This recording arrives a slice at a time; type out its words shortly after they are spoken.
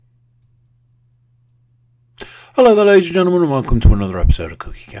Hello there, ladies and gentlemen, and welcome to another episode of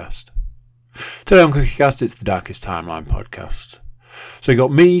CookieCast. Today on CookieCast, it's the Darkest Timeline podcast. So you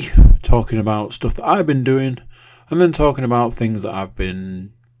got me talking about stuff that I've been doing, and then talking about things that I've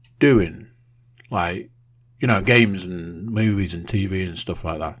been doing, like, games and movies and TV and stuff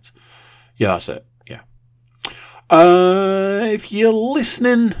like that. Yeah, that's it. Yeah. If you're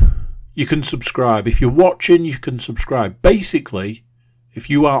listening, you can subscribe. If you're watching, you can subscribe. Basically, if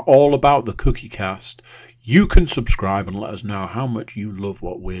you are all about the CookieCast, you can subscribe and let us know how much you love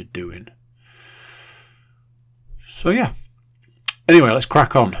what we're doing. So yeah. Anyway, let's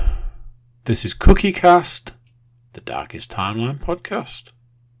crack on. This is CookieCast, the Darkest Timeline podcast.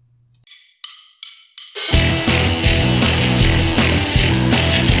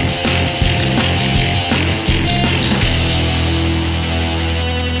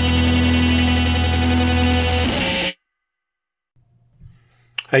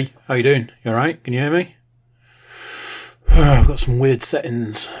 Hey, how you doing? You alright? Can you hear me? I've got some weird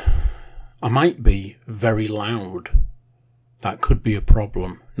settings. I might be very loud. That could be a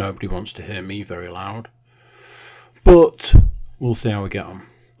problem. Nobody wants to hear me very loud. But we'll see how we get on.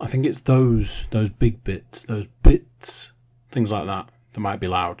 I think it's those big bits, things like that might be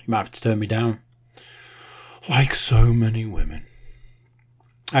loud. You might have to turn me down. Like so many women.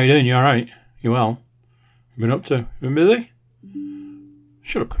 How you doing? You alright? You well? You been up to? You been busy?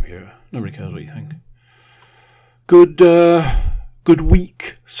 Shut up, computer. Nobody cares what you think. Good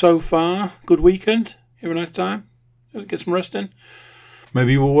week so far. Good weekend. You have a nice time. Get some rest in.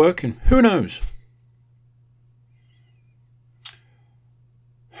 Maybe you were working. Who knows?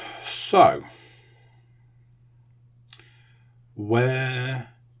 So, where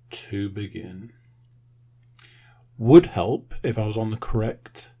to begin? Would help if I was on the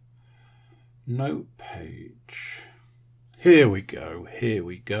correct note page. Here we go.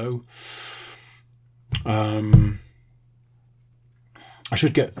 I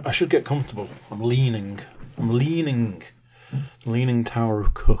should get comfortable. I'm leaning Tower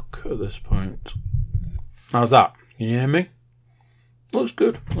of Cook at this point. How's that? Can you hear me? Looks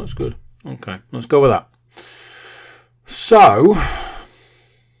good. Okay, let's go with that. So,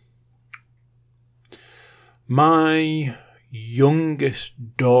 my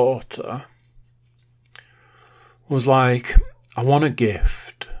youngest daughter was like, I want a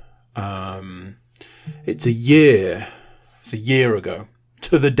gift. It's a year ago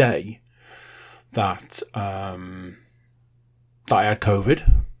to the day that I had COVID.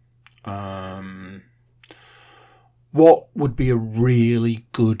 What would be a really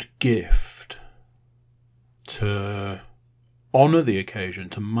good gift to honour the occasion,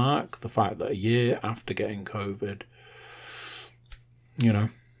 to mark the fact that a year after getting COVID,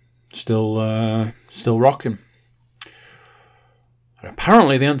 still rocking? And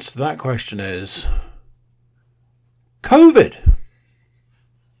apparently the answer to that question is COVID.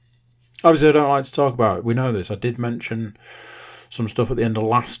 Obviously, I don't like to talk about it. We know this. I did mention some stuff at the end of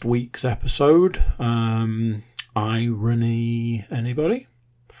last week's episode. Irony, anybody?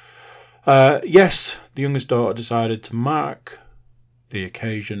 Yes, the youngest daughter decided to mark the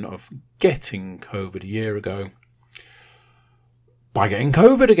occasion of getting COVID a year ago by getting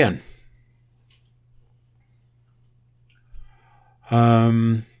COVID again.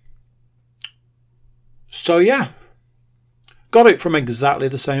 So yeah, got it from exactly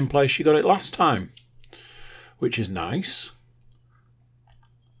the same place she got it last time, which is nice.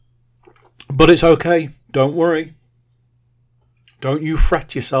 But it's okay. Don't worry. Don't you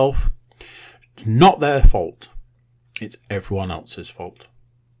fret yourself. It's not their fault. It's everyone else's fault.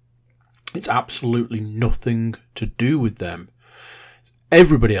 It's absolutely nothing to do with them. It's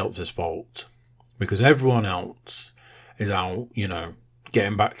everybody else's fault, because everyone else is out,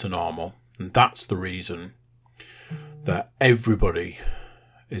 getting back to normal. And that's the reason that everybody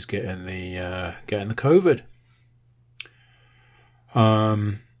is getting the COVID.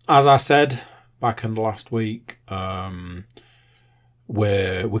 As I said back in the last week,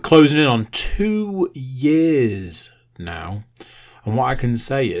 we're closing in on 2 years now, and what I can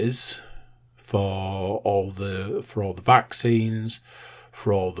say is, for all the vaccines,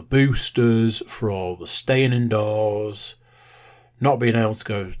 for all the boosters, for all the staying indoors, not being able to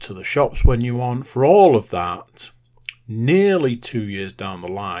go to the shops when you want, for all of that, nearly 2 years down the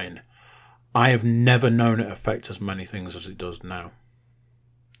line, I have never known it affect as many things as it does now.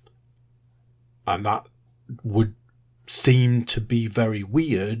 And that would seem to be very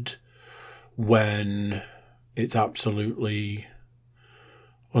weird when it's absolutely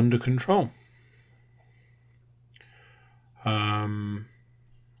under control.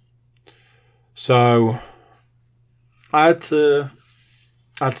 So I had to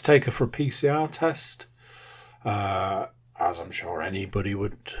take her for a PCR test As I'm sure anybody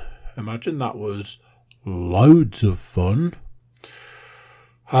would imagine, that was loads of fun.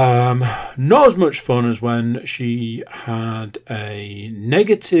 Not as much fun as when she had a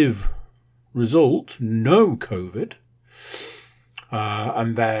negative result, no COVID,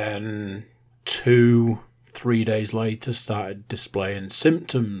 and then 2-3 days later started displaying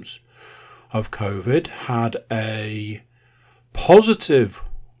symptoms of COVID, had a positive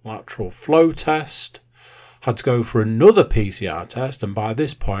lateral flow test, had to go for another PCR test, and by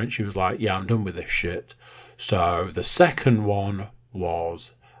this point she was like, yeah, I'm done with this shit. So the second one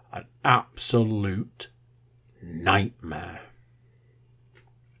was an absolute nightmare.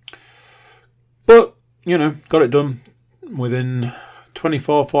 But, got it done. Within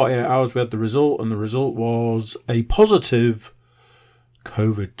 24, 48 hours we had the result, and the result was a positive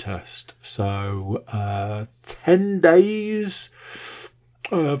COVID test. So 10 days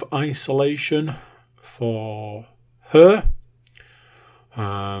of isolation for her.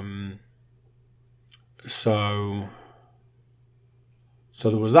 So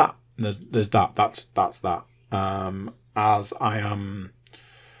there was that. There's that. That's that. As I am,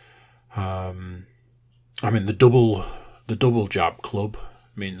 I'm in the double jab club.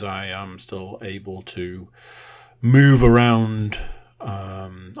 Means I am still able to move around. I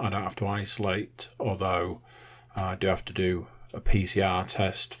don't have to isolate, although I do have to do a PCR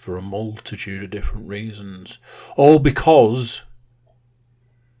test for a multitude of different reasons, all because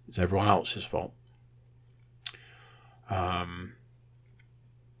it's everyone else's fault.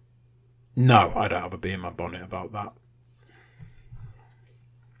 No, I don't have a bee in my bonnet about that.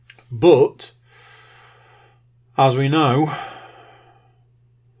 But, as we know,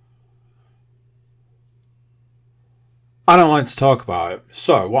 I don't like to talk about it.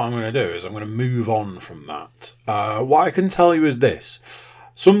 So, what I'm going to do is I'm going to move on from that. What I can tell you is this.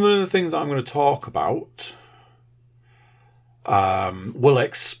 Some of the things that I'm going to talk about will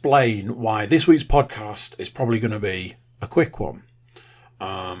explain why this week's podcast is probably going to be a quick one.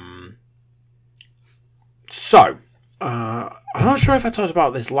 I'm not sure if I talked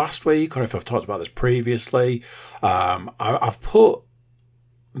about this last week or if I've talked about this previously. I've put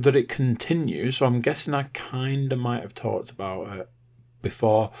that it continues, so I'm guessing I kind of might have talked about it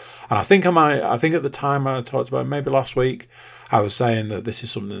before. And I think at the time I talked about it, maybe last week, I was saying that this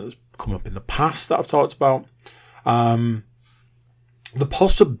is something that's come up in the past that I've talked about. The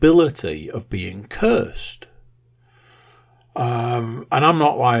possibility of being cursed. And I'm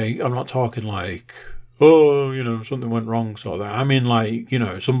not talking like, oh, something went wrong sort of thing. I mean, like,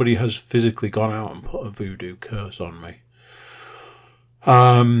 somebody has physically gone out and put a voodoo curse on me.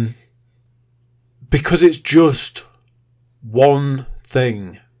 Because it's just one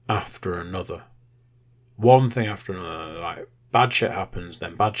thing after another. One thing after another. Like, bad shit happens,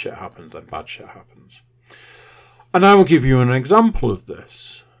 then bad shit happens, then bad shit happens. And I will give you an example of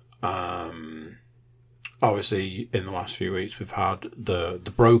this. Obviously, in the last few weeks, we've had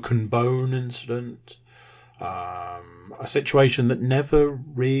the broken bone incident. A situation that never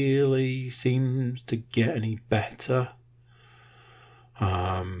really seems to get any better.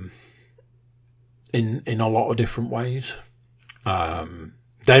 In a lot of different ways.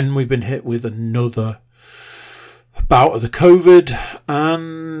 Then we've been hit with another bout of the COVID,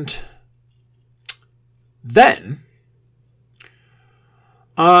 and then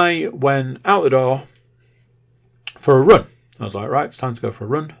I went out the door for a run. I was like, right, it's time to go for a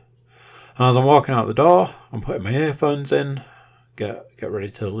run. And as I'm walking out the door, I'm putting my earphones in, get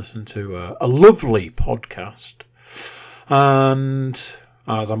ready to listen to a lovely podcast. And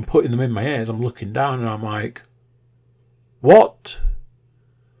as I'm putting them in my ears, I'm looking down and I'm like, what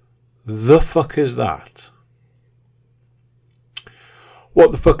the fuck is that?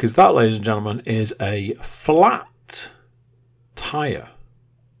 What the fuck is that, ladies and gentlemen, is a flat tyre.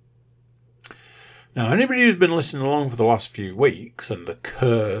 Now, anybody who's been listening along for the last few weeks and the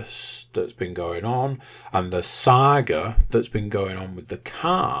curse that's been going on and the saga that's been going on with the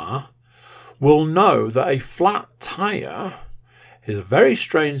car will know that a flat tyre is a very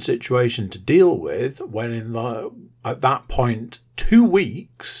strange situation to deal with when at that point, 2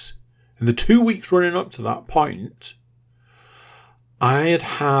 weeks, in the 2 weeks running up to that point, I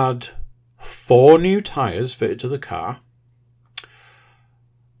had 4 new tyres fitted to the car,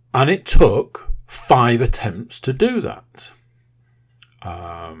 and it took 5 attempts to do that.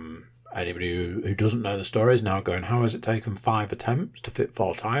 Anybody who doesn't know the story is now going, how has it taken 5 attempts to fit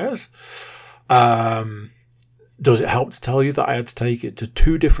 4 tyres? Does it help to tell you that I had to take it to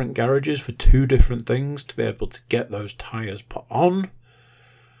 2 different garages for 2 different things to be able to get those tyres put on?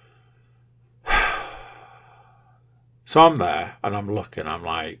 So I'm there and I'm looking, I'm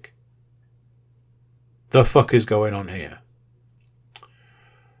like, the fuck is going on here?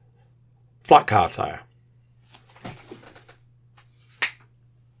 Flat car tyre.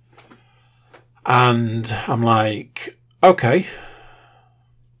 And I'm like, okay,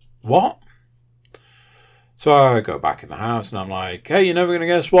 what? So I go back in the house and I'm like, hey, you're never going to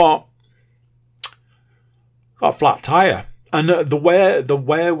guess what? Got a flat tyre. And the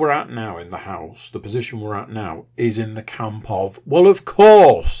where we're at now in the house, the position we're at now, is in the camp of, well, of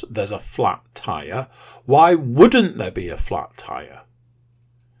course there's a flat tyre. Why wouldn't there be a flat tyre?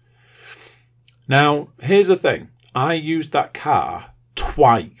 Now, here's the thing. I used that car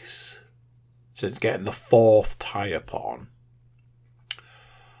twice since getting the fourth tyre put on.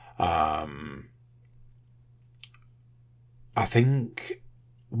 I think,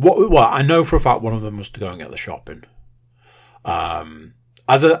 I know for a fact one of them was to go and get the shopping.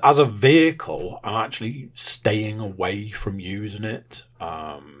 As a vehicle, I'm actually staying away from using it,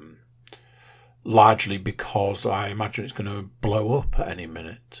 largely because I imagine it's going to blow up at any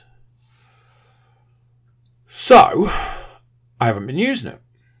minute. So, I haven't been using it.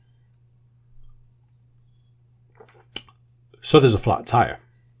 So there's a flat tyre.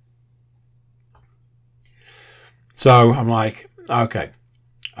 So I'm like, okay,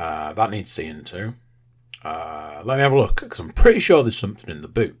 that needs seeing to. Let me have a look, because I'm pretty sure there's something in the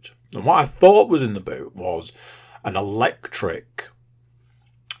boot. And what I thought was in the boot was an electric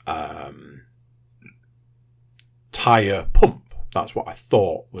tyre pump. That's what I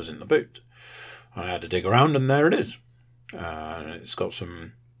thought was in the boot. I had to dig around, and there it is. It's got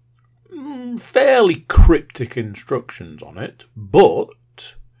some fairly cryptic instructions on it,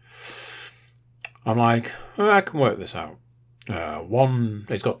 but I'm like, I can work this out.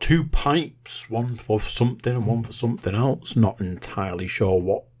 It's got two pipes, one for something and one for something else. Not entirely sure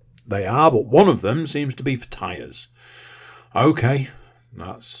what they are, but one of them seems to be for tyres. Okay,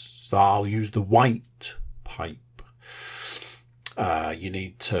 so I'll use the white pipe. You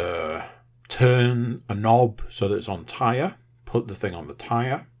need to turn a knob so that it's on tyre, put the thing on the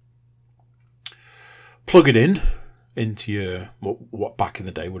tyre, plug it into your, what back in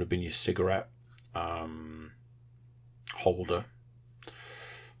the day would have been your cigarette holder,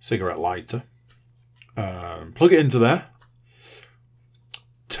 cigarette lighter. Plug it into there.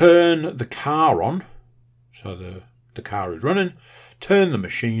 Turn the car on, so the car is running. Turn the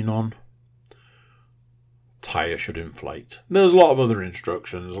machine on. Tyre should inflate. There's a lot of other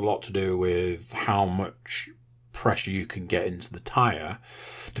instructions, a lot to do with how much pressure you can get into the tyre.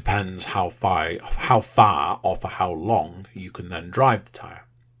 Depends how far or for how long you can then drive the tyre.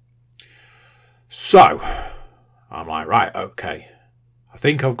 So, I'm like, right, okay. I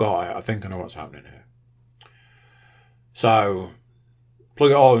think I've got it. I think I know what's happening here. So,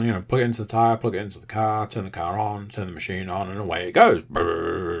 plug it into the tyre, plug it into the car, turn the car on, turn the machine on, and away it goes.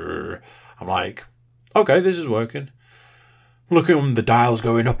 I'm like, okay, this is working. Looking at the dials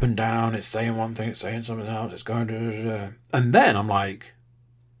going up and down. It's saying one thing, it's saying something else. It's going to... And then I'm like,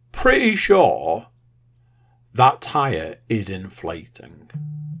 pretty sure that tyre is inflating.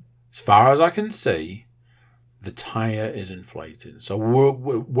 As far as I can see, the tyre is inflating. So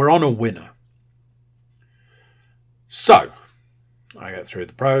we're on a winner. So, I get through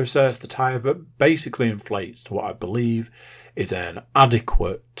the process. The tyre basically inflates to what I believe is an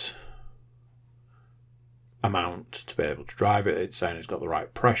adequate amount to be able to drive it. It's saying it's got the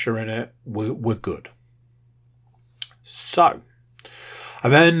right pressure in it. We're good. So, I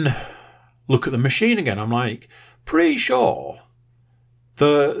then look at the machine again. I'm like, pretty sure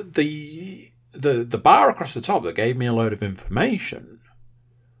the bar across the top that gave me a load of information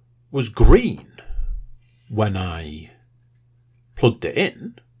was green when I plugged it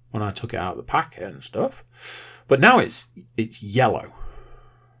in, when I took it out of the packet and stuff. But now it's yellow,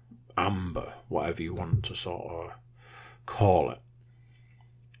 amber, whatever you want to sort of call it.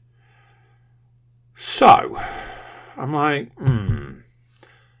 So, I'm like,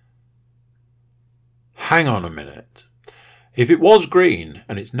 hang on a minute. If it was green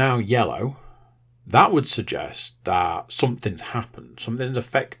and it's now yellow, that would suggest that something's happened. Something's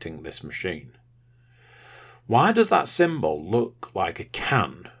affecting this machine. Why does that symbol look like a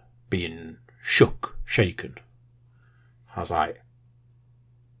can being shaken? I was like,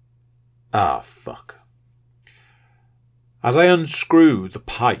 fuck. As I unscrew the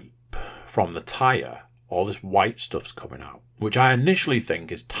pipe from the tyre, all this white stuff's coming out, which I initially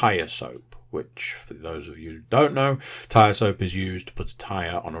think is tyre soap, which, for those of you who don't know, tyre soap is used to put a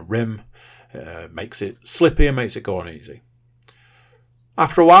tyre on a rim, makes it slippy and makes it go on easy.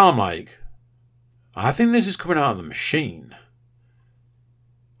 After a while, I'm like, I think this is coming out of the machine.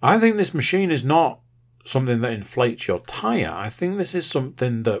 I think this machine is not something that inflates your tyre. I think this is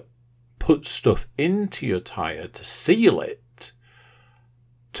something that put stuff into your tyre to seal it,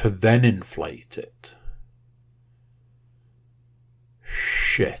 to then inflate it.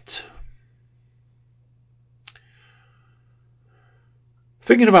 Shit.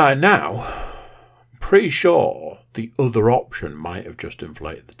 Thinking about it now, I'm pretty sure the other option might have just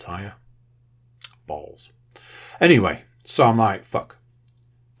inflated the tyre. Balls. Anyway, so I'm like, fuck.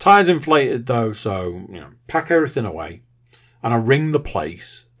 Tyre's inflated though, so, pack everything away. And I ring the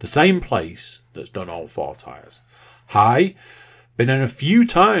same place that's done all 4 tyres. Hi, been in a few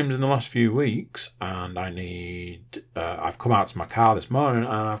times in the last few weeks, and I've come out to my car this morning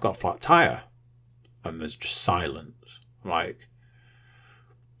and I've got a flat tyre. And there's just silence. I'm like,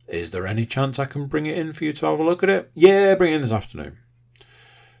 is there any chance I can bring it in for you to have a look at it? Yeah, bring it in this afternoon.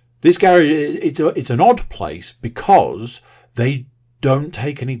 This garage, it's an odd place because they don't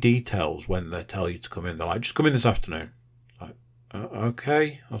take any details when they tell you to come in. They're like, just come in this afternoon. Like,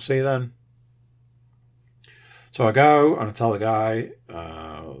 okay, I'll see you then. So I go and I tell the guy,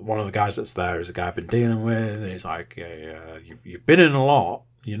 one of the guys that's there is a guy I've been dealing with. And he's like, yeah, you've been in a lot.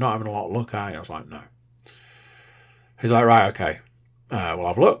 You're not having a lot of luck, are you? I was like, no. He's like, right, okay. We'll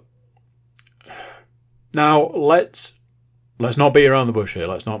have a look. Now, let's not beat around the bush here.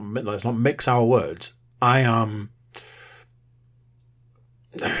 Let's not mix our words. I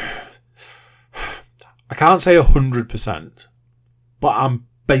can't say 100%, but I'm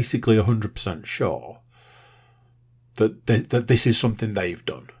basically 100% sure that this is something they've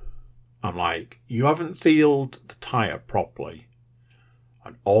done. I'm like, you haven't sealed the tyre properly,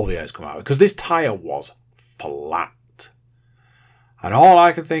 and all the air's come out because this tyre was flat. And all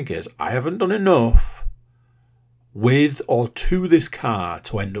I can think is, I haven't done enough with or to this car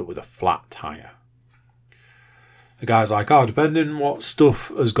to end up with a flat tyre. The guy's like, depending on what stuff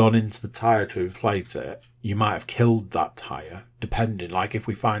has gone into the tyre to inflate it, you might have killed that tyre. Depending, like if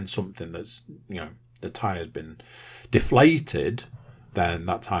we find something that's, the tyre's been deflated, then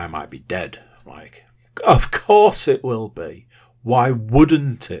that tyre might be dead. I'm like, of course it will be. Why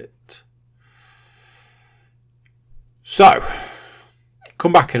wouldn't it? So,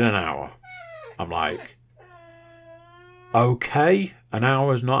 come back in an hour. I'm like, okay, an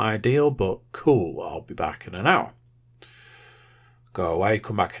hour is not ideal, but cool, I'll be back in an hour. Go away,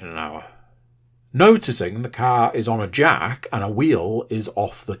 come back in an hour. Noticing the car is on a jack and a wheel is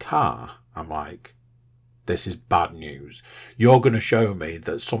off the car. I'm like, this is bad news. You're going to show me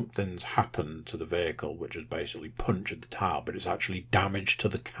that something's happened to the vehicle, which has basically punctured the tire, but it's actually damage to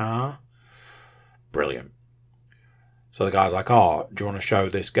the car. Brilliant. So the guy's like, do you want to show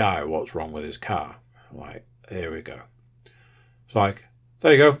this guy what's wrong with his car? I'm like, here we go. It's like,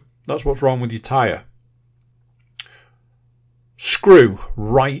 there you go. That's what's wrong with your tyre. Screw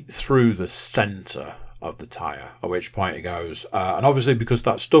right through the centre of the tyre, at which point he goes, and obviously because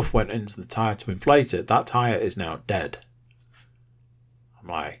that stuff went into the tyre to inflate it, that tyre is now dead. I'm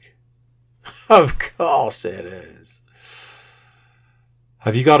like, of course it is.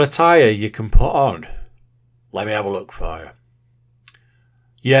 Have you got a tyre you can put on? Let me have a look for you.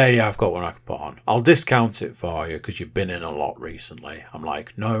 Yeah, I've got one I can put on. I'll discount it for you because you've been in a lot recently. I'm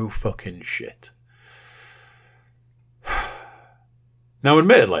like, no fucking shit. Now,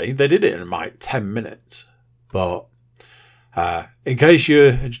 admittedly, they did it in like 10 minutes. But in case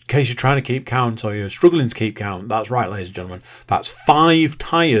you're trying to keep count or you're struggling to keep count, that's right, ladies and gentlemen. That's 5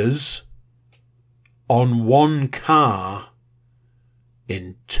 tyres on one car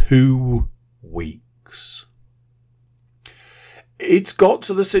in 2 weeks. It's got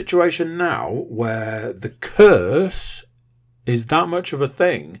to the situation now where the curse is that much of a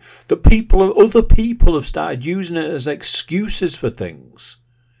thing that other people have started using it as excuses for things.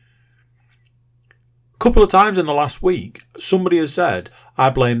 A couple of times in the last week, somebody has said, I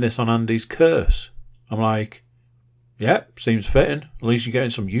blame this on Andy's curse. I'm like, yeah, seems fitting. At least you're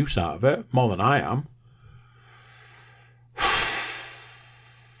getting some use out of it, more than I am.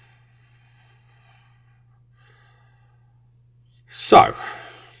 So,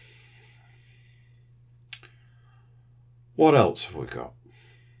 what else have we got?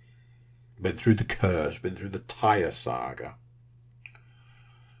 Been through the curse, been through the tyre saga.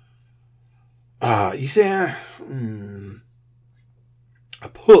 You see, I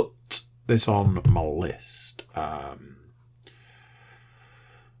put this on my list. As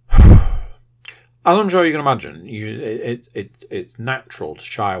I'm sure you can imagine, it's natural to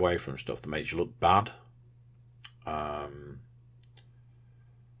shy away from stuff that makes you look bad.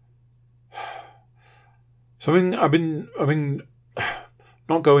 So I've been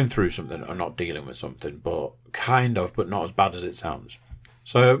not going through something or not dealing with something, but kind of, but not as bad as it sounds.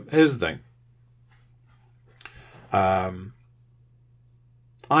 So here's the thing. On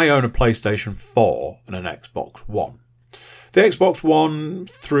I own a PlayStation 4 and an Xbox One. The Xbox One,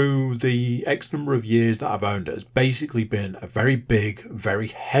 through the X number of years that I've owned it, has basically been a very big, very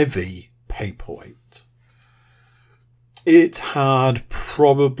heavy paperweight. It had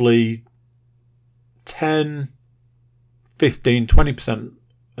probably 10, 15, 20%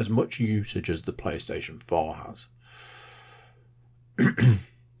 as much usage as the PlayStation 4 has.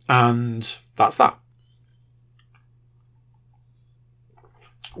 And that's that.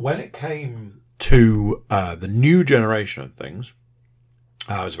 When it came to the new generation of things,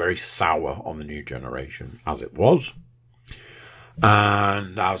 I was very sour on the new generation as it was.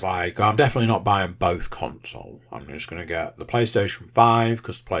 And I was like, I'm definitely not buying both consoles. I'm just going to get the PlayStation 5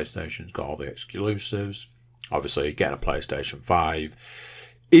 because the PlayStation's got all the exclusives. Obviously, getting a PlayStation 5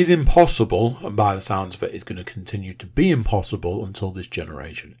 is impossible, and by the sounds of it, it's going to continue to be impossible until this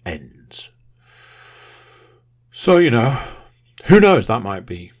generation ends. So, who knows? That might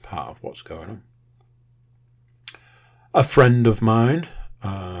be part of what's going on. A friend of mine,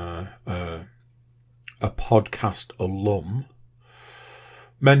 a podcast alum,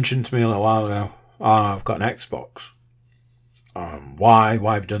 mentioned to me a little while ago, I've got an Xbox. Why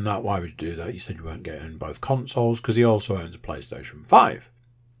have you done that? Why would you do that? You said you weren't getting both consoles, because he also owns a PlayStation 5.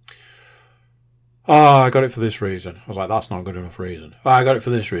 I got it for this reason. I was like, that's not a good enough reason. I got it for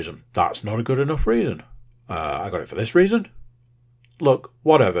this reason. That's not a good enough reason. I got it for this reason. Look,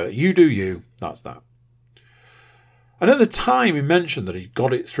 whatever. You do you. That's that. And at the time, he mentioned that he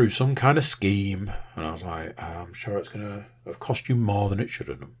got it through some kind of scheme. And I was like, I'm sure it's going to have cost you more than it should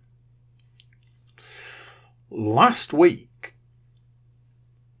have done. Last week,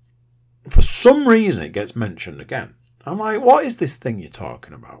 for some reason, it gets mentioned again. I'm like, what is this thing you're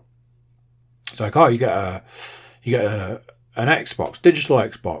talking about? It's like, you get an Xbox, digital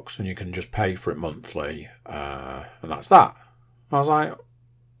Xbox, and you can just pay for it monthly, and that's that. I was like,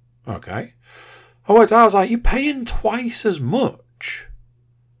 okay. I was like, you're paying twice as much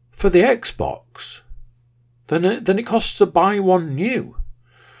for the Xbox than it costs to buy one new.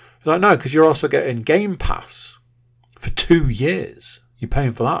 He's like, no, because you're also getting Game Pass for 2 years. You're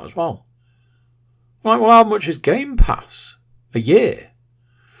paying for that as well. I'm like, well, how much is Game Pass a year?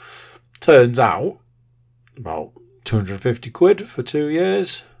 Turns out, about 250 quid for 2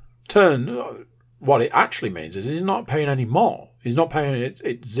 years. What it actually means is he's not paying any more. He's not paying it's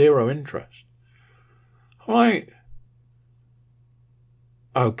zero interest. I'm like,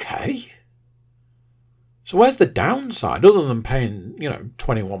 okay. So where's the downside? Other than paying,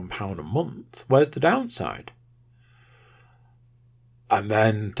 £21 a month, where's the downside? And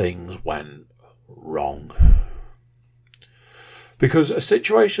then things went wrong. Because a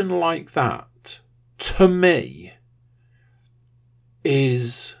situation like that, to me,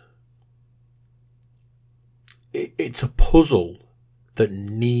 it's a puzzle that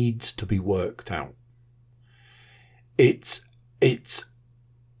needs to be worked out. It's the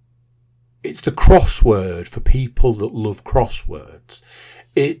crossword for people that love crosswords.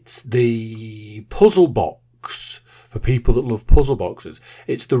 It's the puzzle box for people that love puzzle boxes.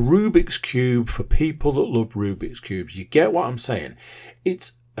 It's the Rubik's Cube for people that love Rubik's Cubes. You get what I'm saying?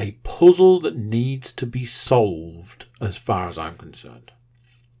 It's a puzzle that needs to be solved as far as I'm concerned.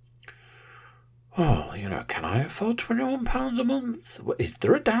 Oh, can I afford £21 a month? Is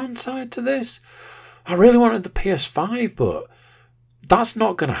there a downside to this? I really wanted the PS5, but that's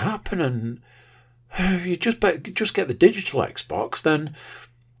not going to happen. And if you just get the digital Xbox, then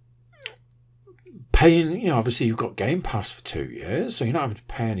paying, obviously you've got Game Pass for 2 years, so you're not having to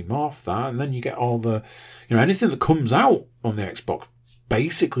pay any more for that. And then you get all the, anything that comes out on the Xbox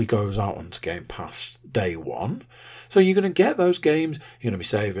basically goes out onto Game Pass day one. So you're going to get those games. You're going to be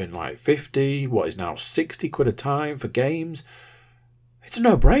saving like 50, what is now 60 quid a time for games. It's a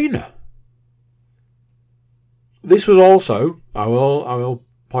no-brainer. This was also, I will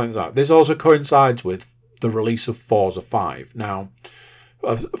point this out, this also coincides with the release of Forza 5. Now,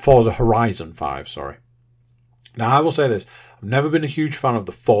 Forza Horizon 5, sorry. Now, I will say this. I've never been a huge fan of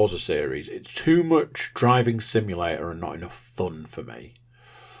the Forza series. It's too much driving simulator and not enough fun for me.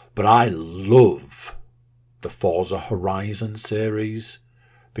 But I love the Forza Horizon series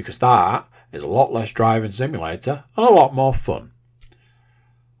because that is a lot less driving simulator and a lot more fun.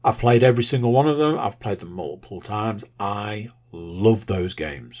 I've played every single one of them. I've played them multiple times. I love those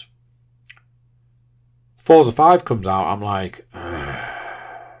games. Forza 5 comes out, I'm like,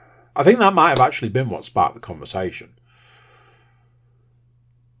 I think that might have actually been what sparked the conversation.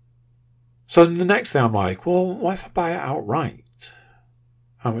 So the next thing I'm like, well, what if I buy it outright?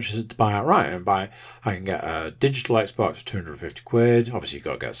 How much is it to buy outright? And I can get a digital Xbox for 250 quid. Obviously, you've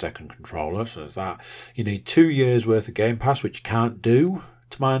got to get a second controller, so there's that. You need 2 years worth of Game Pass, which you can't do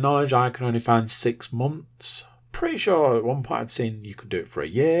to my knowledge, I can only find 6 months. Pretty sure at one point I'd seen you could do it for a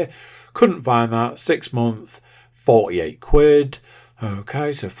year. Couldn't find that. 6 months, 48 quid.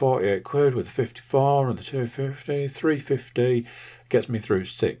 Okay, so 48 quid with the 54 and the 250, 350 gets me through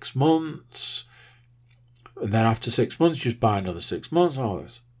 6 months. And then after 6 months, just buy another 6 months. All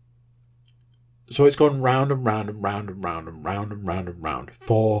this. So it's gone round and round and round and round and round and round and round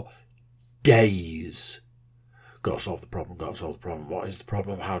for days. Got to solve the problem, got to solve the problem. What is the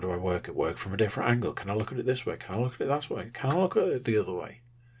problem? How do I work it? Work from a different angle. Can I look at it this way? Can I look at it that way? Can I look at it the other way?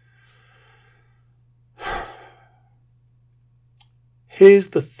 Here's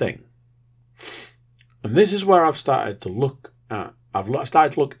the thing. And this is where I've started to look at, I've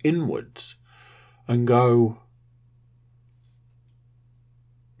started to look inwards and go,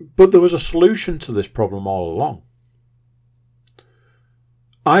 but there was a solution to this problem all along.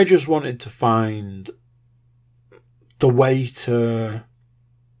 I just wanted to find the best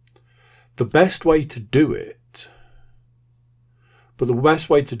way to do it. But the best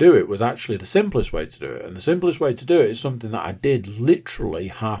way to do it was actually the simplest way to do it. And the simplest way to do it is something that I did literally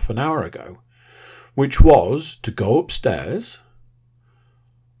half an hour ago, which was to go upstairs,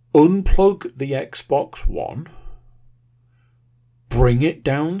 unplug the Xbox One, bring it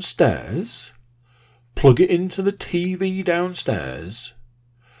downstairs, plug it into the TV downstairs,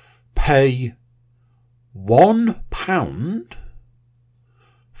 pay £1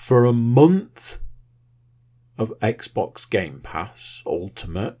 for a month of Xbox Game Pass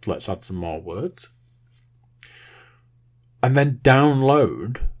Ultimate, let's add some more words, and then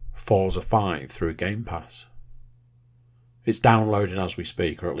download Forza 5 through Game Pass. It's downloading as we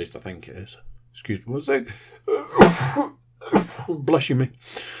speak, or at least I think it is. Excuse me one sec. Bless you me.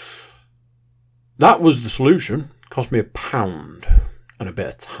 That was the solution. Cost me £1 and a bit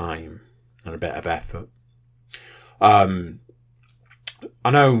of time and a bit of effort. I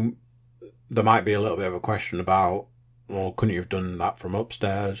know there might be a little bit of a question about, well, couldn't you have done that from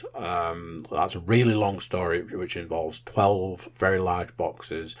upstairs? That's a really long story, which involves 12 very large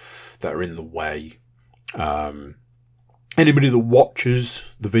boxes that are in the way. Anybody that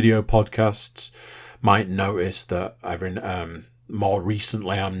watches the video podcasts might notice that more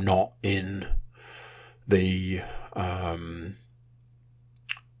recently I'm not in the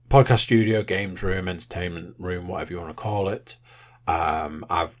podcast studio, games room, entertainment room, whatever you want to call it.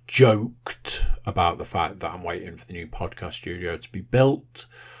 I've joked about the fact that I'm waiting for the new podcast studio to be built,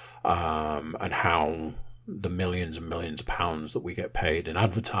 and how the millions and millions of pounds that we get paid in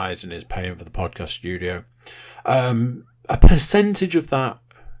advertising is paying for the podcast studio. A percentage of that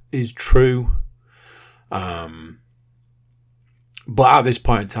is true. But at this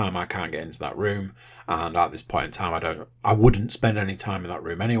point in time, I can't get into that room. And at this point in time, I wouldn't spend any time in that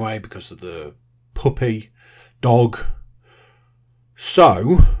room anyway because of the puppy dog.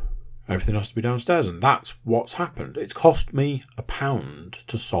 So everything has to be downstairs. And that's what's happened. It's cost me £1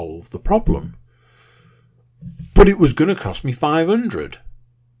 to solve the problem. But it was going to cost me 500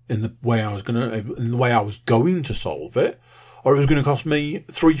 in the way I was going to solve it, or it was going to cost me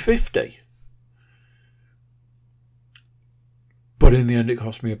 350. But in the end, it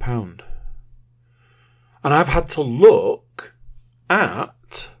cost me £1. And I've had to look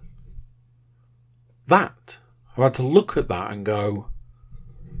at that. I've had to look at that and go,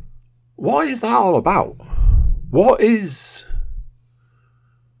 what is that all about? What is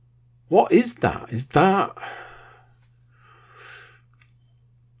that? Is that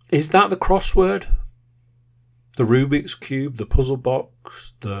the crossword? The Rubik's Cube? The puzzle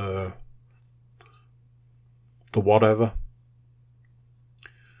box? The whatever?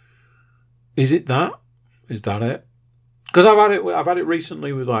 Is it that? Is that it? Because I've had it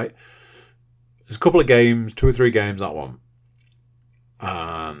recently with there's a couple of games, 2 or 3 games that one.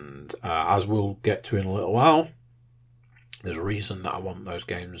 And as we'll get to in a little while, there's a reason that I want those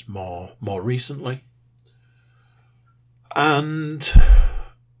games more recently. And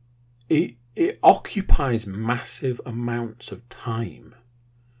it occupies massive amounts of time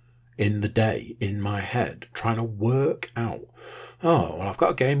in the day, in my head, trying to work out, oh, well, I've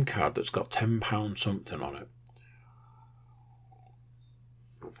got a game card that's got £10 something on it.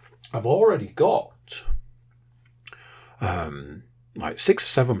 I've already got £6 or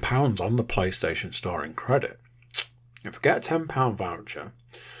 £7 on the PlayStation Store in credit. If I get a £10 voucher,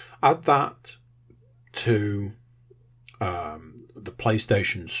 add that to the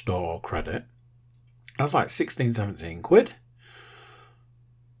PlayStation Store credit, that's like 16, 17 quid.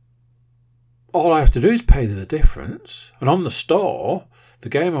 All I have to do is pay the difference. And on the store, the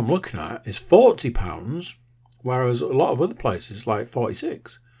game I'm looking at is £40, whereas a lot of other places is like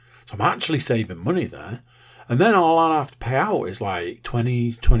 46. So I'm actually saving money there. And then all I have to pay out is like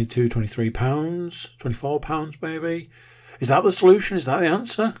 20, 22, 23 pounds, 24 pounds maybe. Is that the solution? Is that the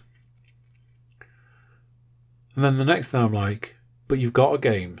answer? And then the next thing I'm like, but you've got a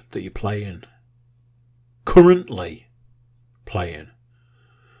game that you're playing. Currently playing.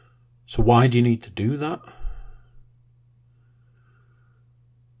 So why do you need to do that?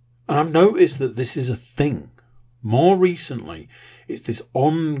 And I've noticed that this is a thing. More recently, it's this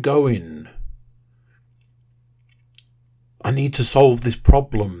ongoing, I need to solve this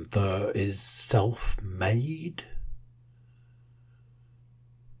problem that is self-made.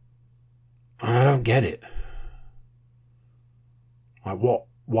 And I don't get it. Like,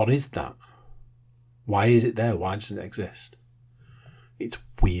 what is that? Why is it there? Why does it exist? It's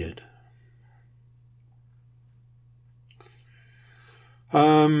weird.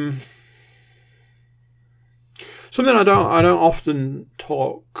 Something I don't often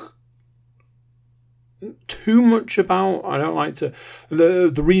talk too much about. I don't like to.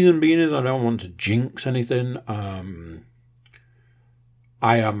 The reason being is I don't want to jinx anything.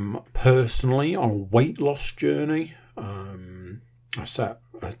 I am personally on a weight loss journey. I set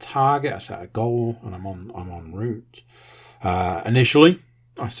a target, I set a goal, and I'm on route. Initially,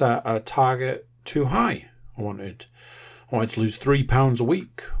 I set a target too high. I wanted to lose 3 pounds a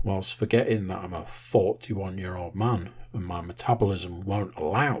week, whilst forgetting that I'm a 41-year-old man and my metabolism won't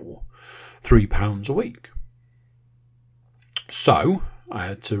allow 3 pounds a week. So I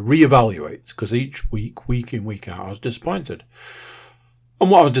had to reevaluate, because each week in, week out, I was disappointed.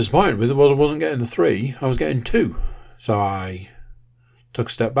 And what I was disappointed with was I wasn't getting the 3, I was getting 2. So I took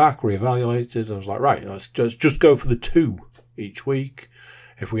a step back, reevaluated. I was like, right, let's just go for the 2 each week.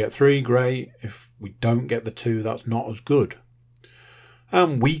 If we get 3, great. If we don't get the 2, that's not as good.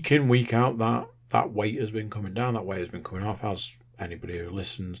 And week in, week out, that weight has been coming down. That weight has been coming off, as anybody who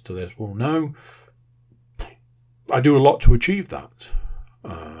listens to this will know. I do a lot to achieve that.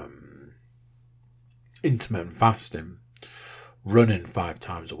 Intermittent fasting, running 5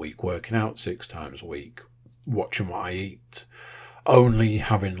 times a week, working out 6 times a week, watching what I eat, only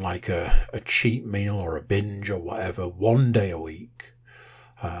having like a cheat meal or a binge or whatever 1 day a week.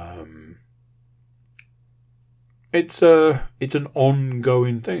 It's an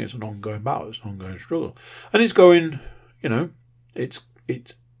ongoing thing. It's an ongoing battle. It's an ongoing struggle, and it's going. It's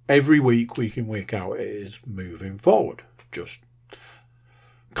every week in, week out. It is moving forward, just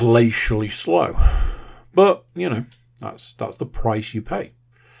glacially slow. But that's the price you pay.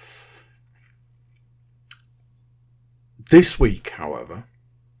 This week, however,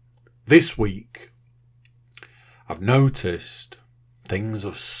 I've noticed things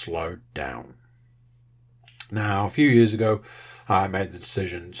have slowed down. Now, a few years ago, I made the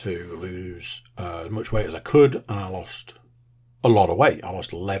decision to lose as much weight as I could, and I lost a lot of weight. I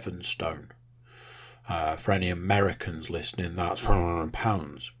lost 11 stone. For any Americans listening, that's 100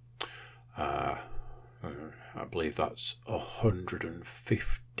 pounds. I believe that's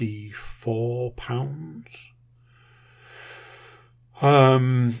 154 pounds.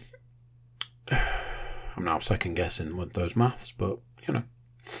 I'm now second guessing with those maths, but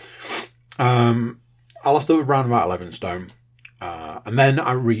I lost around about 11 stone, and then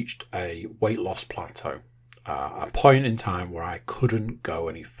I reached a weight loss plateau, a point in time where I couldn't go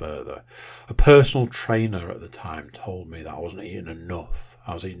any further. A personal trainer at the time told me that I wasn't eating enough.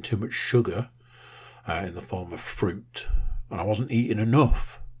 I was eating too much sugar in the form of fruit, and I wasn't eating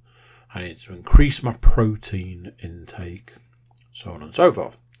enough. I needed to increase my protein intake, so on and so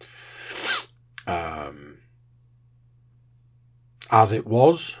forth. As it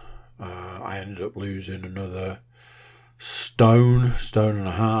was, I ended up losing another stone and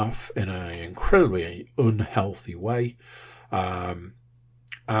a half in an incredibly unhealthy way, and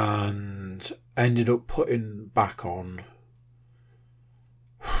ended up putting back on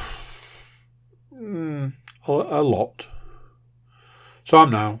a lot. So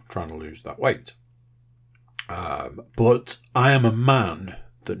I'm now trying to lose that weight. But I am a man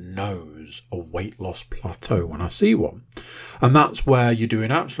that knows a weight loss plateau when I see one. And that's where you're doing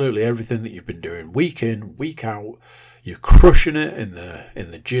absolutely everything that you've been doing week in, week out. You're crushing it in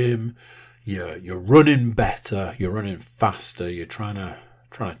the gym. You're running better. You're running faster. You're trying to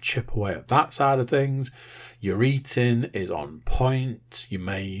chip away at that side of things. Your eating is on point. You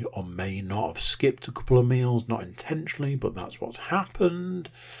may or may not have skipped a couple of meals, not intentionally, but that's what's happened.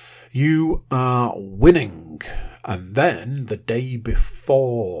 You are winning. And then the day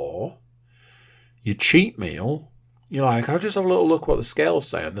before your cheat meal, you're like, I'll just have a little look what the scales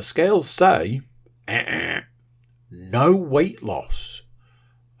say. And the scales say, no weight loss.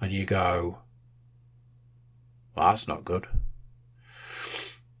 And you go, well, that's not good.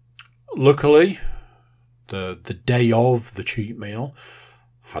 Luckily, the day of the cheat meal,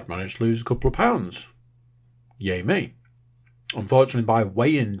 had managed to lose a couple of pounds. Yay me. Unfortunately, by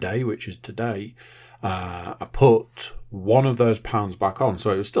weigh-in day, which is today, I put one of those pounds back on.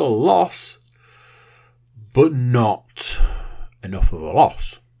 So it was still a loss, but not enough of a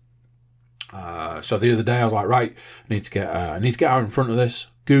loss. So the other day I was like, right, I need to get out in front of this.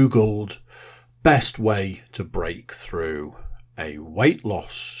 Googled best way to break through a weight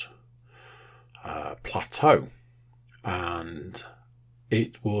loss plateau, and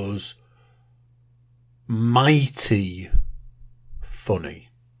it was mighty funny.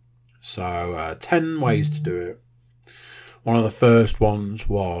 So 10 ways to do it. One of the first ones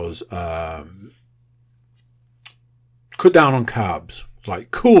was cut down on carbs. It's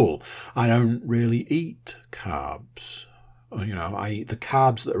like, cool, I don't really eat carbs. You know, I eat the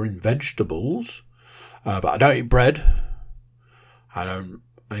carbs that are in vegetables, but I don't eat bread. I don't,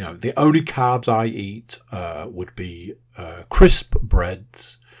 you know, the only carbs I eat would be crisp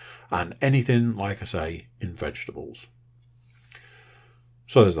breads and anything, like I say, in vegetables.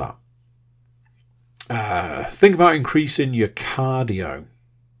 So there's that. Think about increasing your cardio.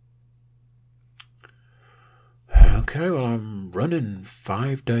 Okay, well, I'm running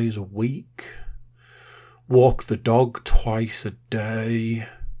 5 days a week. Walk the dog twice a day.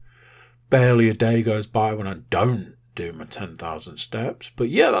 Barely a day goes by when I don't do my 10,000 steps. But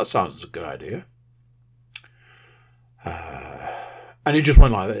yeah, that sounds a good idea. And it just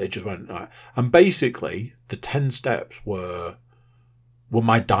went like that. It just went like, and basically the 10 steps were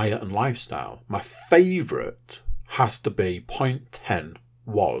my diet and lifestyle. My favourite has to be point 10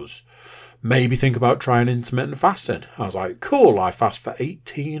 was maybe think about trying intermittent fasting. I was like, cool, I fast for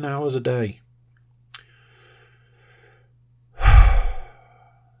 18 hours a day.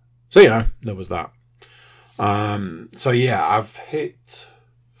 So, you know, there was that. So, yeah, I've hit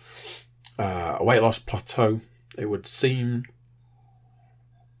a weight loss plateau. It would seem.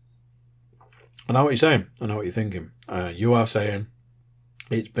 I know what you're saying. I know what you're thinking. You are saying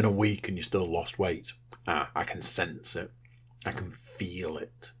it's been a week and you still lost weight. I can sense it. I can feel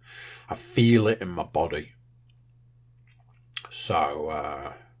it. I feel it in my body.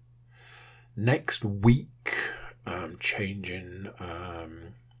 So, next week, I'm changing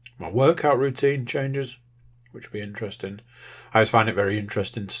my workout routine changes, which will be interesting. I always find it very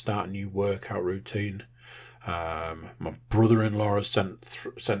interesting to start a new workout routine. My brother-in-law has sent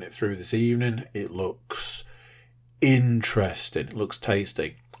it through this evening. It looks interesting. It looks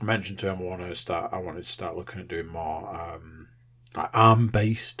tasty. I mentioned to him I wanted to start looking at doing more like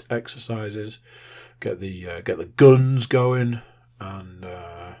arm-based exercises. Get the guns going, and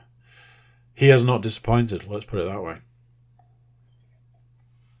he has not disappointed. Let's put it that way.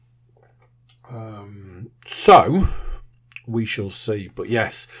 So we shall see. But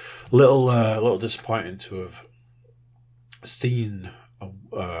yes, little disappointing to have seen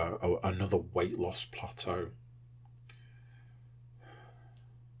another weight loss plateau.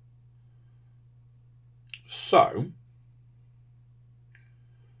 So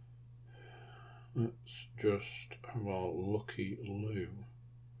let's just have a lucky Lou.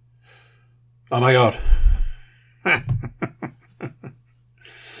 Oh my god.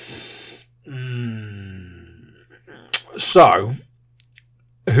 So,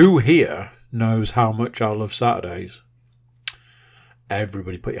 who here knows how much I love Saturdays?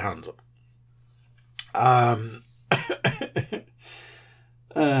 Everybody put your hands up.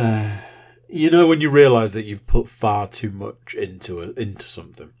 You know when you realise that you've put far too much into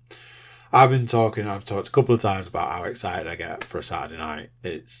something. I've talked a couple of times about how excited I get for a Saturday night.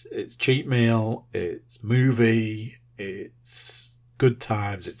 It's cheat meal, it's movie, it's good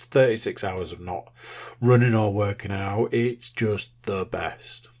times, it's 36 hours of not running or working out. It's just the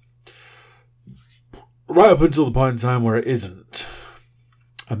best. Right up until the point in time where it isn't.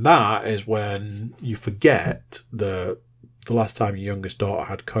 And that is when you forget the last time your youngest daughter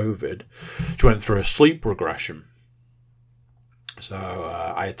had COVID, she went through a sleep regression. So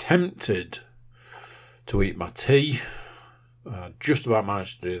I attempted to eat my tea. Just about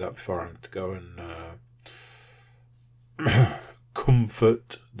managed to do that before I had to go and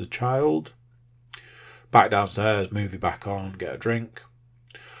comfort the child. Back downstairs, movie back on, get a drink.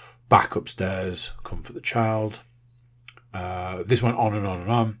 Back upstairs, comfort the child. This went on and on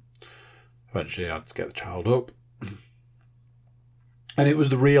and on. Eventually I had to get the child up. And it was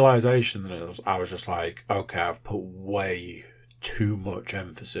the realisation that I was just like, okay, I've put way too much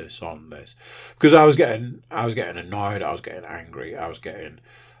emphasis on this. Because I was getting annoyed, I was getting angry, I was getting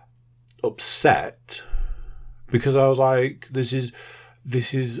upset. Because I was like, this is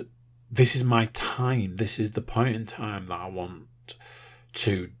my time. This is the point in time that I want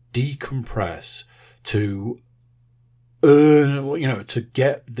to decompress, to earn, to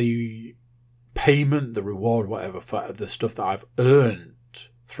get the payment, the reward, whatever, for the stuff that I've earned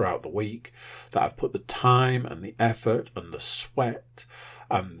throughout the week, that I've put the time and the effort and the sweat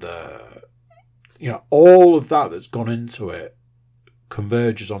and all of that that's gone into it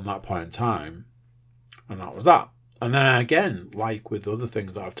converges on that point in time. And that was that. And then again, like with other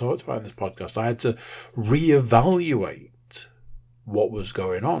things that I've talked about in this podcast, I had to reevaluate what was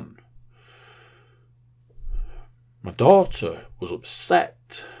going on. My daughter was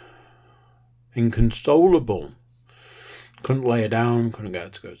upset, inconsolable, couldn't lay her down, couldn't get her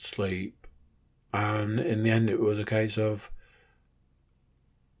to go to sleep. And in the end, it was a case of,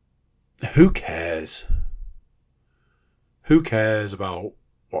 who cares? Who cares about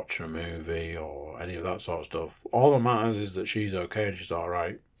watching a movie or any of that sort of stuff? All that matters is that she's okay and she's all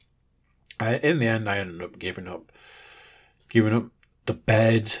right. In the end, I ended up giving up the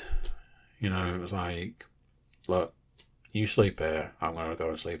bed. It was like, look, you sleep here. I'm going to go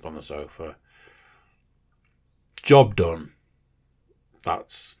and sleep on the sofa. Job done.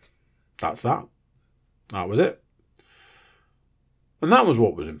 That's that. That was it. And that was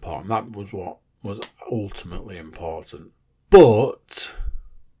what was important. That was what was ultimately important. But,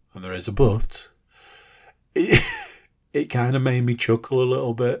 and there is a but, it kind of made me chuckle a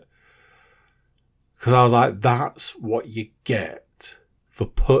little bit. Because I was like, that's what you get for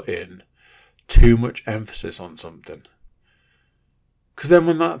putting too much emphasis on something. Because then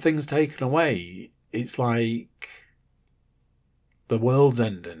when that thing's taken away, it's like the world's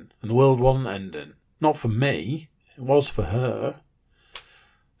ending. And the world wasn't ending. Not for me. It was for her.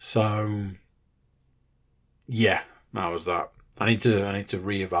 So, yeah, that was that. I need to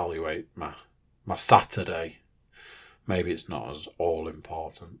reevaluate my Saturday. Maybe it's not as all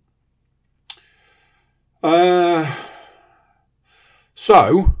important.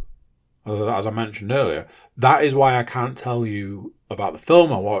 So, as I mentioned earlier, that is why I can't tell you about the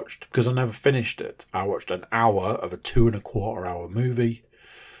film I watched, because I never finished it. I watched an hour of a 2.25 hour movie.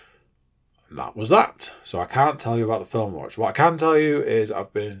 And that was that. So I can't tell you about the film I watched. What I can tell you is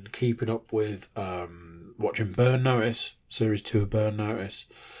I've been keeping up with watching Burn Notice, Series 2 of Burn Notice.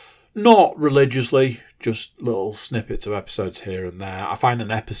 Not religiously, just little snippets of episodes here and there. I find an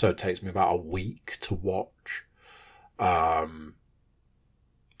episode takes me about a week to watch.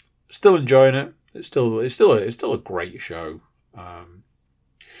 Still enjoying it. It's still a great show.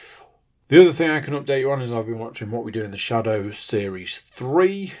 The other thing I can update you on is I've been watching What We Do in the Shadows Series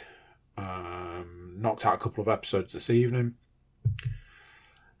 3. Knocked out a couple of episodes this evening.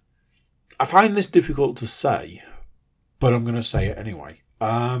 I find this difficult to say, but I'm going to say it anyway.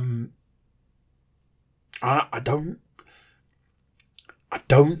 I don't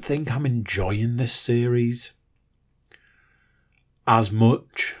think I'm enjoying this series as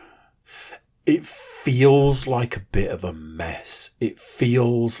much. It feels like a bit of a mess. It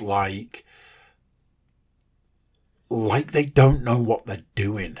feels like they don't know what they're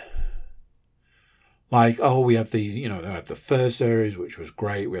doing. Like, we have these, they had the first series, which was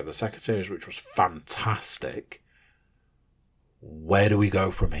great. We had the second series, which was fantastic. Where do we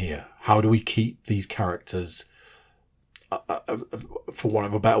go from here? How do we keep these characters, for want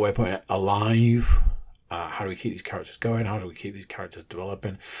of a better way of putting it, alive? How do we keep these characters going? How do we keep these characters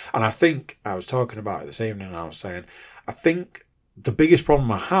developing? And I think, I was talking about it this evening, and I was saying, I think the biggest problem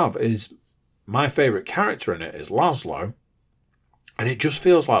I have is my favourite character in it is Laszlo. And it just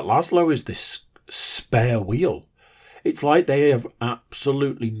feels like Laszlo is this spare wheel. It's like they have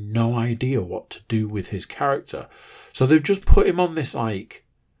absolutely no idea what to do with his character. So they've just put him on this like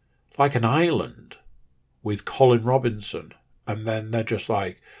an island with Colin Robinson. And then they're just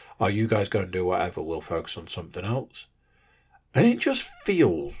like, you guys go and do whatever, we'll focus on something else. And it just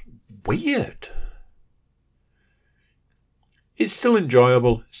feels weird. It's still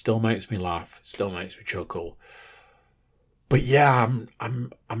enjoyable, it still makes me laugh, it still makes me chuckle. But yeah,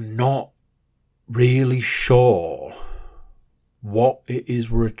 I'm not really sure what it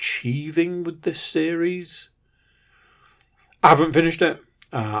is we're achieving with this series. I haven't finished it.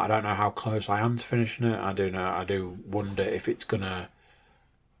 I don't know how close I am to finishing it. I do wonder if it's gonna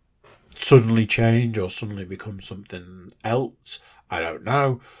suddenly change or suddenly become something else. I don't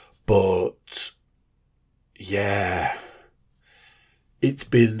know. But yeah, it's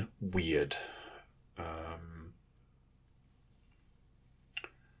been weird.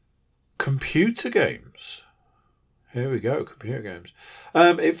 Computer games. Here we go, computer games.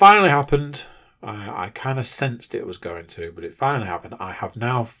 It finally happened. I kind of sensed it was going to, but it finally happened. I have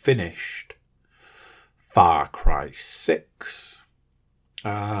now finished Far Cry 6.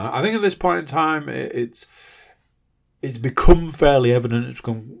 I think at this point in time, it's it's become fairly evident, it's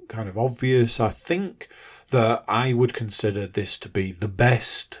become kind of obvious. I think that I would consider this to be the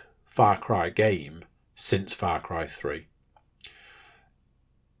best Far Cry game since Far Cry 3.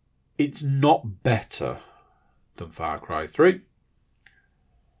 It's not better than Far Cry 3,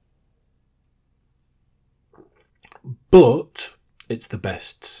 but it's the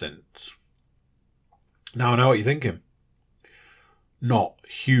best since. Now I know what you're thinking. Not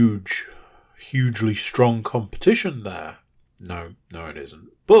hugely strong competition there. No, it isn't.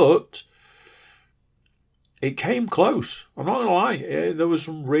 But it came close. I'm not going to lie. There was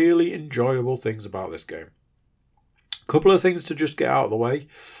some really enjoyable things about this game. A couple of things to just get out of the way.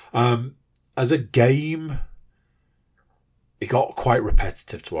 As a game, it got quite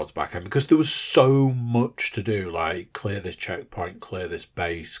repetitive towards the back end because there was so much to do, like clear this checkpoint, clear this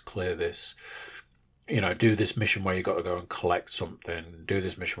base, clear this, do this mission where you got to go and collect something, do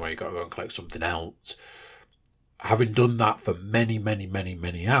this mission where you got to go and collect something else. Having done that for many, many, many,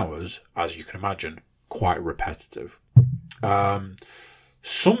 many hours, as you can imagine, quite repetitive.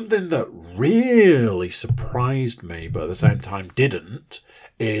 Something that really surprised me, but at the same time didn't,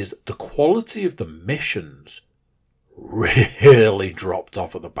 is the quality of the missions really dropped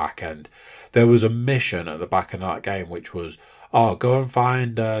off at the back end. There was a mission at the back end of that game which was, go and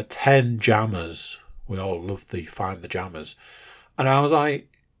find 10 jammers. We all love the find the jammers. And I was like,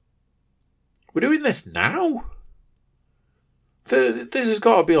 we're doing this now? This has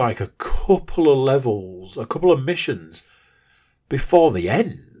got to be like a couple of levels, a couple of missions before the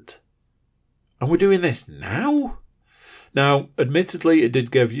end. And we're doing this now? Now, admittedly, it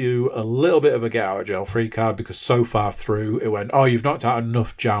did give you a little bit of a get out of jail free card because so far through it went, you've knocked out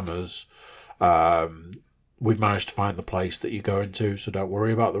enough jammers. We've managed to find the place that you're going to, so don't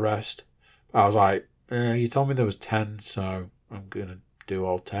worry about the rest. I was like, you told me there was 10, so I'm going to do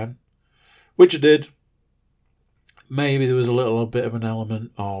all 10. Which I did. Maybe there was a little bit of an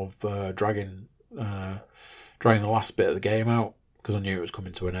element of dragging the last bit of the game out because I knew it was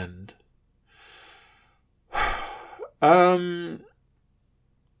coming to an end.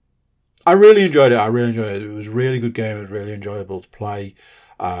 I really enjoyed it. It was a really good game. It was really enjoyable to play.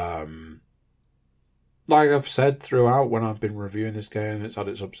 Like I've said throughout when I've been reviewing this game, it's had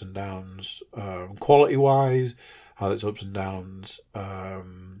its ups and downs. Quality-wise, had its ups and downs.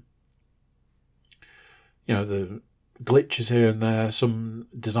 The glitches here and there, some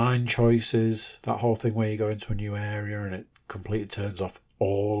design choices, that whole thing where you go into a new area and it completely turns off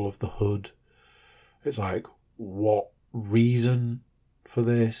all of the HUD. It's like, what reason for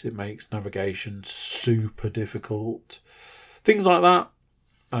this? It makes navigation super difficult. Things like that,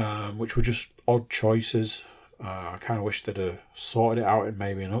 which were just odd choices. I kind of wish they'd have sorted it out in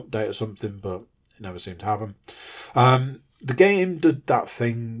maybe an update or something, but it never seemed to happen. The game did that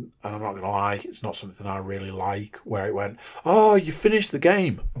thing, and I'm not going to lie, it's not something I really like, where it went, you finished the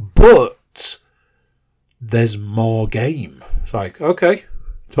game, but there's more game. It's like, okay,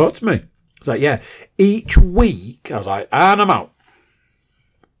 talk to me. It's like, yeah, each week, I was like, and I'm out.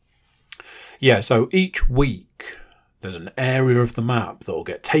 Yeah, so each week, there's an area of the map that will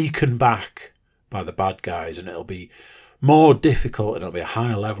get taken back by the bad guys, and it'll be more difficult, and it'll be a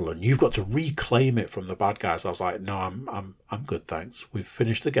higher level, and you've got to reclaim it from the bad guys. I was like, no, I'm good, thanks. We've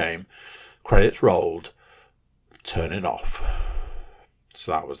finished the game. Credits rolled. Turn it off.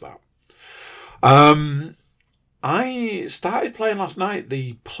 So that was that. I started playing last night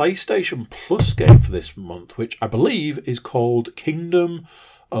the PlayStation Plus game for this month, which I believe is called Kingdom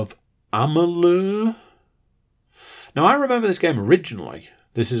of Amalur. Now, I remember this game originally.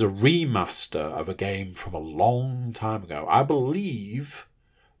 This is a remaster of a game from a long time ago. I believe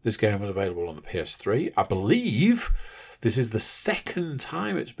this game was available on the PS3. I believe this is the second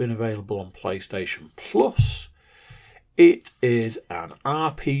time it's been available on PlayStation Plus. It is an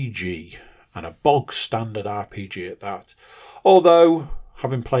RPG, and a bog standard RPG at that. Although,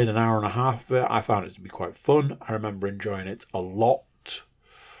 having played an hour and a half of it, I found it to be quite fun. I remember enjoying it a lot.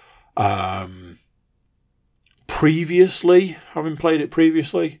 Previously, having played it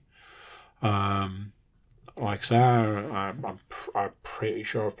previously, like I say, I'm pretty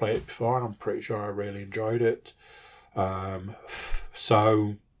sure I've played it before, and I'm pretty sure I really enjoyed it.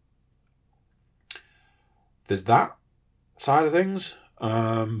 So there's that side of things.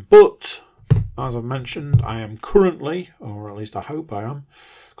 But as I've mentioned, I am currently, or at least I hope I am,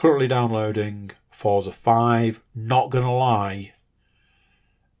 currently downloading Forza 5. Not gonna lie.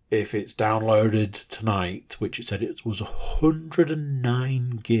 If it's downloaded tonight, which it said it was 109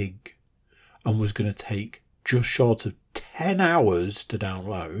 gig and was going to take just short of 10 hours to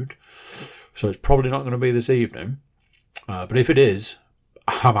download, so it's probably not going to be this evening. But if it is,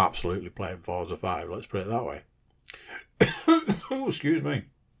 I'm absolutely playing Forza 5, let's put it that way. Oh, excuse me.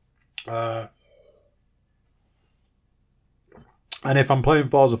 And if I'm playing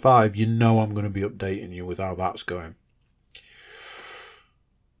Forza 5, you know I'm going to be updating you with how that's going.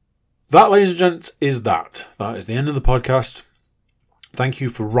 That, ladies and gents, is that. That is the end of the podcast. Thank you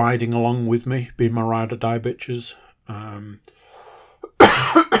for riding along with me, being my ride or die bitches.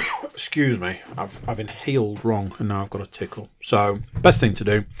 Excuse me, I've inhaled wrong and now I've got a tickle. So, best thing to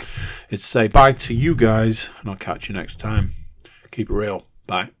do is say bye to you guys and I'll catch you next time. Keep it real.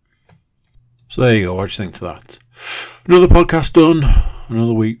 Bye. So there you go. What do you think to that? Another podcast done.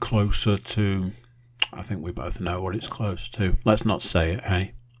 Another week closer to... I think we both know what it's close to. Let's not say it,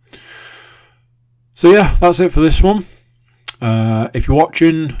 hey? So yeah, that's it for this one. If you're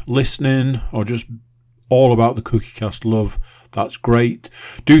watching, listening, or just all about the CookieCast love, that's great.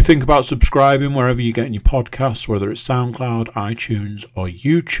 Do think about subscribing wherever you're getting your podcasts, whether it's SoundCloud, iTunes, or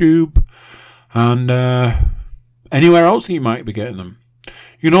YouTube, and anywhere else that you might be getting them.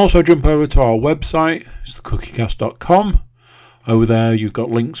 You can also jump over to our website, it's thecookiecast.com. Over there, you've got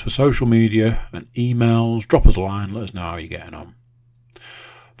links for social media and emails. Drop us a line, let us know how you're getting on.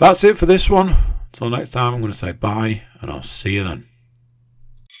 That's it for this one. Until next time, I'm going to say bye, and I'll see you then.